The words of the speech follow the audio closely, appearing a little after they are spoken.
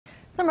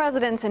Some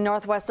residents in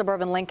northwest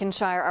suburban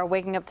Lincolnshire are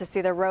waking up to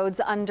see their roads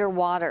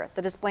underwater.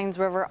 The Des Plaines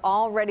River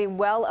already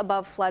well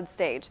above flood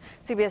stage.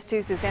 CBS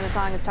 2's Susanna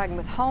Song is talking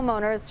with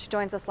homeowners. She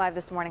joins us live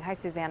this morning. Hi,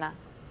 Susanna.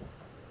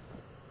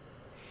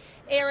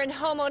 Aaron,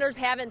 homeowners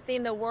haven't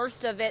seen the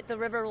worst of it. The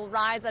river will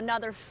rise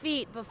another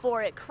feet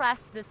before it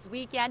crests this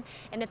weekend,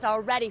 and it's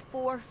already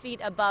 4 feet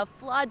above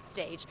flood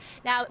stage.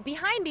 Now,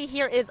 behind me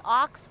here is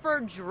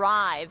Oxford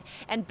Drive,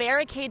 and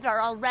barricades are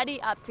already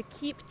up to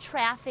keep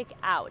traffic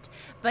out.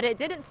 But it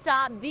didn't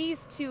stop these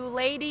two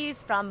ladies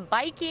from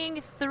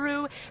biking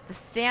through the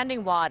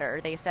standing water.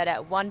 They said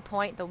at one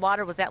point the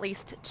water was at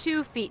least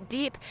 2 feet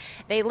deep.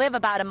 They live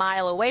about a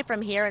mile away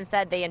from here and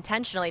said they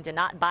intentionally did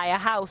not buy a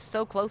house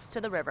so close to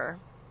the river.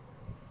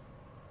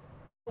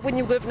 When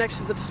you live next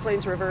to the Des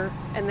Plaines River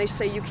and they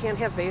say you can't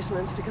have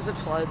basements because it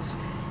floods,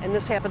 and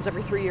this happens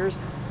every 3 years,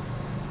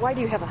 why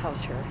do you have a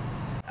house here?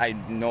 I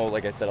know,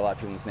 like I said, a lot of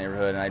people in this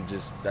neighborhood, and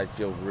I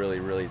feel really,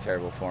 really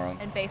terrible for them.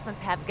 And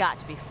basements have got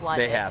to be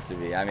flooded. They have to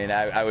be. I mean,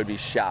 I would be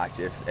shocked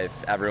if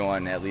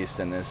everyone, at least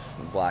in this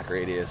block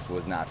radius,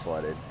 was not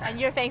flooded. And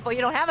you're thankful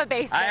you don't have a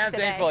basement I am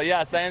today. thankful,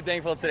 yes, I am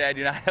thankful today I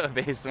do not have a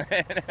basement.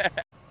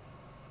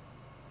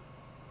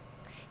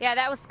 Yeah,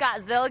 that was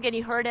Scott Zilligan.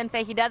 You heard him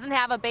say he doesn't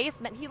have a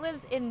basement. He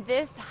lives in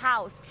this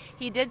house.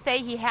 He did say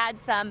he had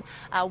some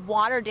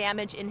water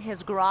damage in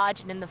his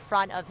garage and in the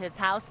front of his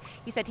house.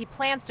 He said he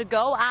plans to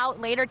go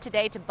out later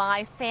today to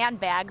buy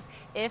sandbags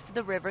if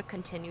the river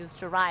continues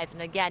to rise.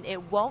 And again,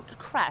 it won't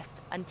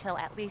crest until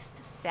at least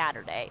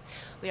Saturday.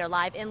 We are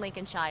live in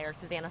Lincolnshire.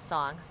 Susanna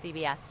Song,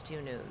 CBS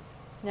 2 News.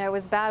 Yeah, it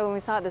was bad when we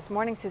saw it this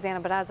morning, Susanna,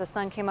 but as the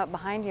sun came up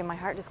behind you, my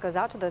heart just goes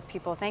out to those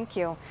people. Thank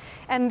you.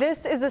 And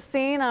this is a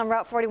scene on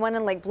Route 41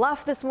 in Lake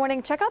Bluff this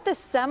morning. Check out this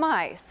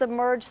semi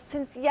submerged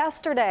since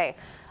yesterday.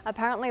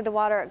 Apparently, the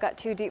water got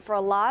too deep for a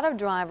lot of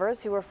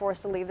drivers who were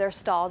forced to leave their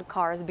stalled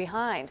cars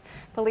behind.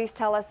 Police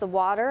tell us the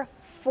water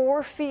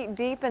 4 feet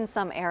deep in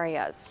some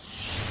areas.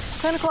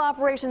 Clinical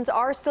operations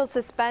are still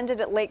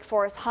suspended at Lake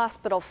Forest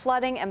Hospital.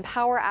 Flooding and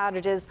power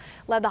outages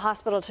led the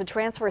hospital to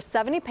transfer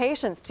 70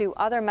 patients to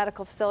other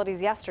medical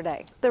facilities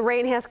yesterday. The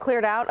rain has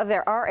cleared out of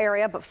our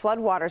area, but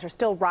floodwaters are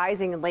still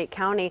rising in Lake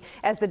County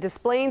as the Des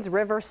Plaines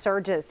River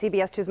surges.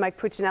 CBS 2's Mike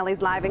Puccinelli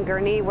is live in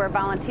Gurnee, where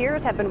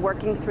volunteers have been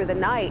working through the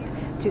night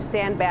to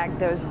sandbag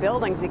those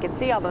buildings. We can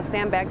see all those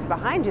sandbags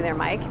behind you there,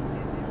 Mike.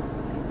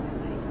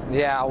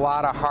 Yeah, a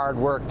lot of hard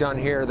work done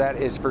here, that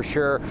is for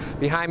sure.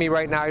 Behind me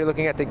right now, you're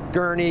looking at the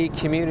Gurnee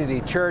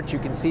Community Church. You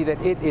can see that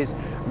it is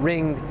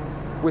ringed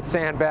with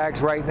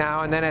sandbags right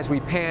now. And then as we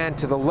pan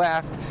to the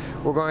left,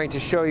 we're going to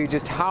show you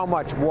just how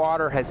much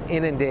water has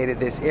inundated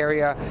this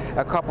area.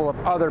 A couple of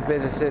other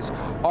businesses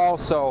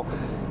also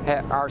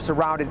are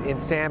surrounded in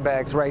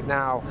sandbags right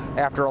now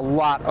after a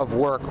lot of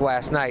work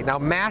last night. Now,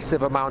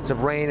 massive amounts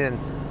of rain and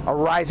a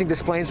rising Des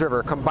Plaines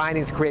River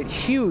combining to create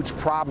huge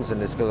problems in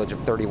this village of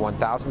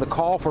 31,000. The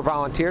call for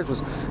volunteers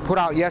was put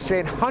out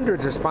yesterday, and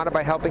hundreds responded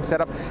by helping set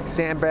up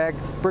sandbag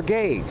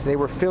brigades. They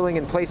were filling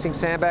and placing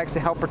sandbags to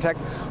help protect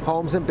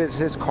homes and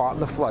businesses caught in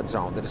the flood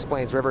zone. The Des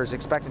Plaines River is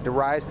expected to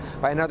rise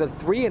by another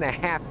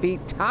 3.5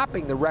 feet,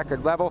 topping the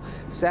record level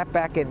set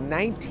back in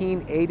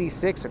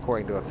 1986,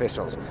 according to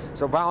officials.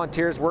 So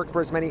volunteers worked for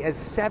as many as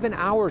 7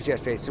 hours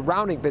yesterday,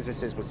 surrounding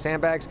businesses with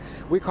sandbags.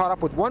 We caught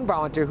up with one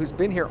volunteer who's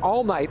been here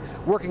all night,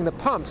 working the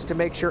pumps to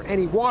make sure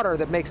any water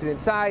that makes it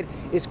inside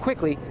is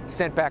quickly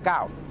sent back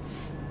out.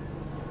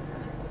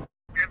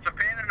 It's a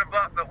pain in the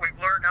butt, but we've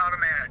learned how to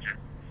manage it.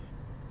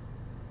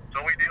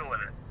 So we deal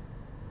with it.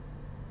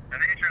 The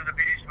nature of the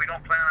beast, we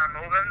don't plan on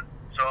moving,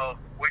 so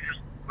we've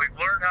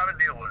learned how to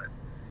deal with it.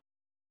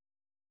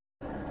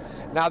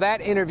 Now,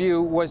 that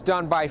interview was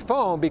done by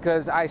phone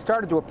because I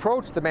started to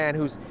approach the man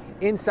who's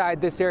inside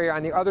this area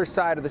on the other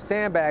side of the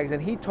sandbags,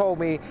 and he told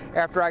me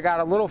after I got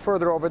a little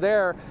further over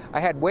there,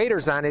 I had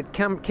waders on it,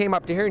 came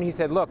up to here, and he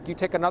said, look, you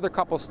take another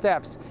couple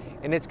steps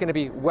and it's going to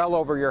be well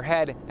over your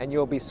head and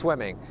you'll be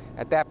swimming.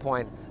 At that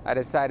point, I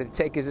decided to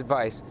take his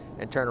advice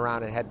and turn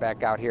around and head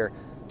back out here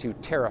to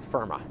terra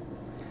firma.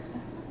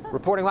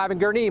 Reporting live in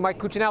Gurnee, Mike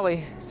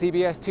Puccinelli,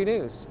 CBS 2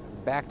 News.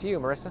 Back to you,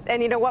 Marissa.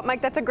 And you know what,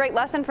 Mike? That's a great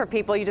lesson for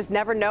people. You just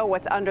never know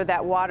what's under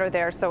that water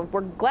there. So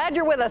we're glad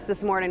you're with us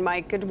this morning,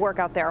 Mike. Good work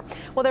out there.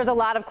 Well, there's a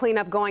lot of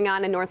cleanup going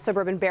on in north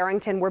suburban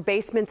Barrington, where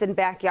basements and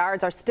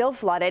backyards are still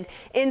flooded.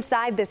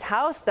 Inside this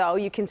house, though,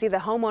 you can see the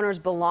homeowner's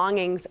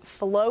belongings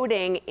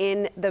floating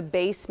in the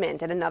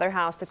basement. At another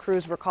house, the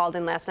crews were called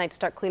in last night to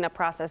start cleanup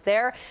process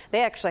there.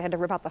 They actually had to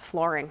rip out the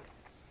flooring.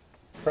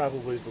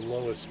 Probably the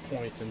lowest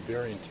point in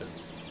Barrington,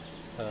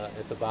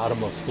 at the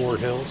bottom of 4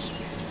 hills.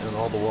 And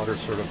all the water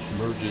sort of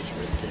merges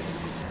right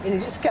there. And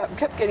it just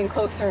kept getting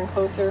closer and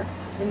closer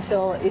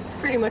until it's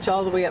pretty much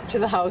all the way up to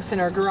the house.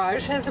 And our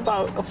garage has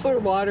about a foot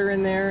of water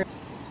in there.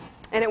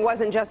 And it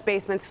wasn't just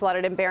basements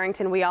flooded in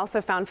Barrington. We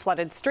also found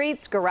flooded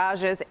streets,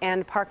 garages,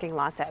 and parking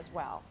lots as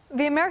well.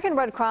 The American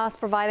Red Cross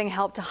providing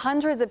help to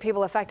hundreds of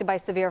people affected by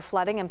severe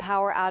flooding and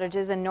power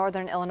outages in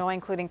northern Illinois,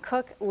 including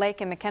Cook,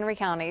 Lake, and McHenry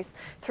counties.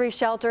 3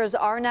 shelters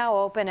are now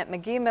open at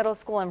McGee Middle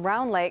School in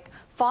Round Lake,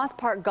 Foss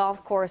Park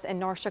Golf Course in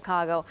North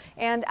Chicago,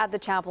 and at the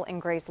chapel in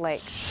Grays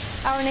Lake.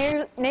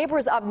 Our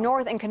neighbors up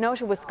north in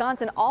Kenosha,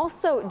 Wisconsin,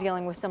 also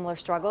dealing with similar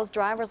struggles.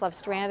 Drivers left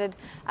stranded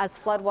as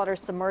floodwaters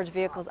submerged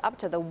vehicles up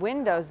to the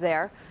windows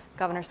there.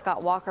 Governor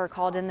Scott Walker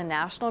called in the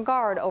National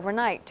Guard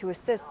overnight to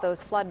assist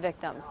those flood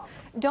victims.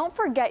 Don't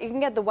forget, you can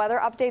get the weather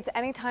updates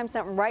anytime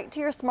sent right to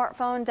your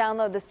smartphone.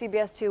 Download the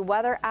CBS 2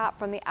 weather app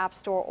from the App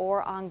Store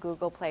or on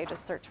Google Play.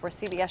 Just search for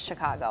CBS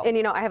Chicago. And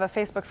you know, I have a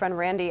Facebook friend,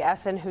 Randy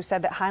Essen, who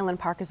said that Highland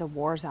Park is a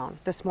war zone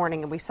this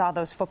morning, and we saw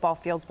those football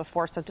fields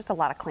before, so just a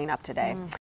lot of cleanup today.